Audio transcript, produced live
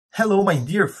Hello my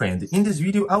dear friend, in this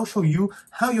video I'll show you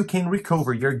how you can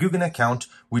recover your Google account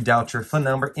without your phone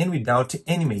number and without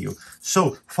any mail.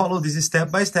 So follow this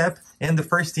step by step, and the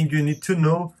first thing you need to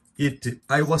know is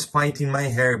I was painting my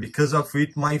hair, because of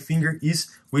it my finger is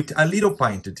with a little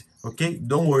painted, okay?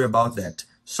 Don't worry about that.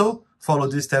 So follow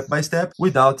this step by step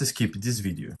without skip this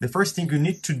video. The first thing you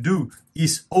need to do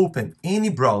is open any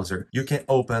browser. You can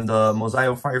open the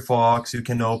Mozilla Firefox, you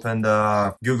can open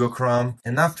the Google Chrome,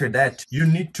 and after that you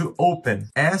need to open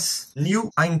as new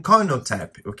incognito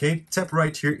tab, okay? Tap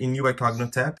right here in new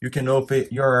incognito tab. You can open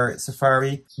your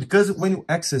Safari, because when you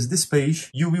access this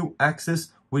page you will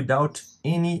access without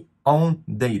any own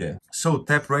data. So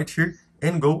tap right here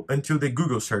and go until the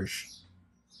Google search.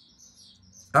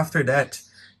 After that,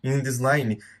 in this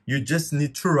line, you just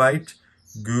need to write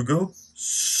Google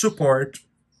support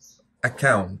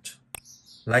account,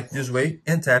 like this way,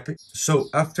 and tap it. So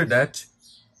after that,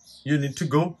 you need to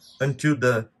go until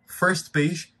the first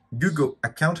page, Google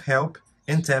account help,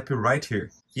 and tap it right here.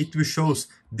 It will show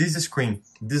this screen,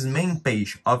 this main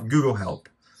page of Google help.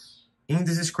 In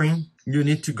this screen, you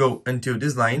need to go until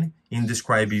this line and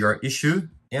describe your issue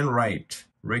and write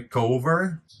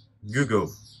recover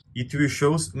Google. It will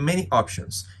show many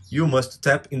options. You must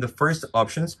tap in the first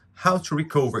options, how to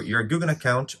recover your Google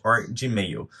account or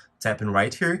Gmail. Tap in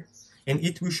right here, and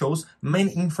it will show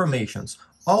many informations.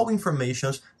 All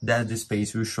informations that this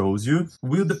page will show you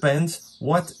will depend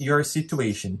what your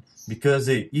situation, because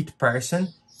each person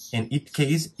and each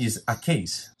case is a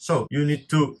case. So you need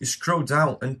to scroll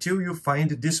down until you find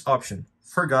this option,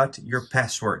 forgot your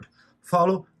password.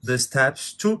 Follow the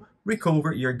steps to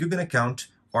recover your Google account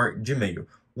or Gmail.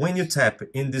 When you tap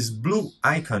in this blue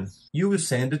icon, you will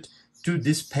send it to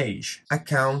this page,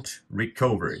 account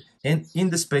recovery. And in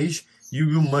this page, you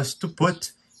will must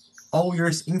put all your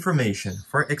information.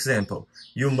 For example,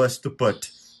 you must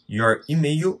put your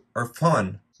email or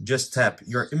phone. Just tap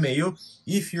your email.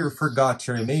 If you forgot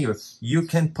your email, you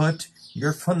can put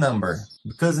your phone number,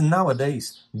 because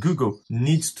nowadays Google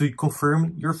needs to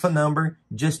confirm your phone number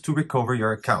just to recover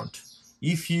your account.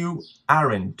 If you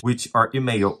aren't with your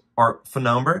email or phone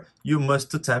number, you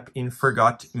must tap in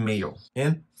forgot email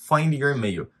and find your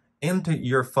email. Enter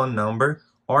your phone number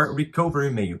or recover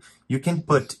email. You can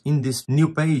put in this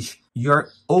new page your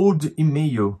old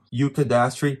email you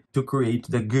cadastre to create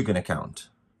the Google account.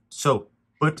 So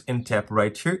put and tap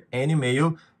right here any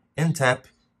email and tap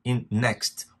in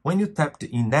next. When you tap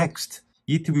in next,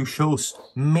 it will show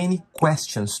many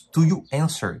questions to you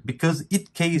answer, because in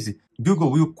case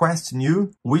Google will question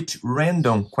you with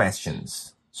random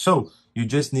questions. So you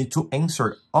just need to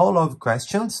answer all of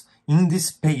questions in this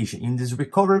page, in this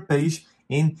recovery page,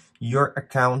 and your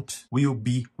account will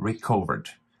be recovered.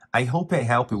 I hope I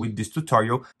helped you with this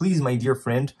tutorial. Please, my dear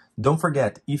friend, don't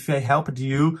forget, if I helped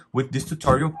you with this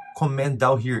tutorial, comment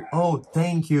down here. Oh,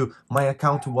 thank you, my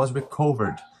account was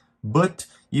recovered. But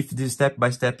if this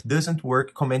step-by-step doesn't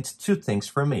work, comment two things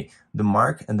for me: the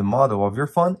mark and the model of your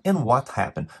phone and what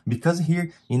happened. Because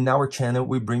here in our channel,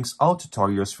 we bring all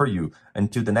tutorials for you.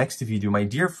 Until the next video, my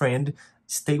dear friend,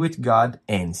 stay with God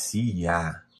and see ya.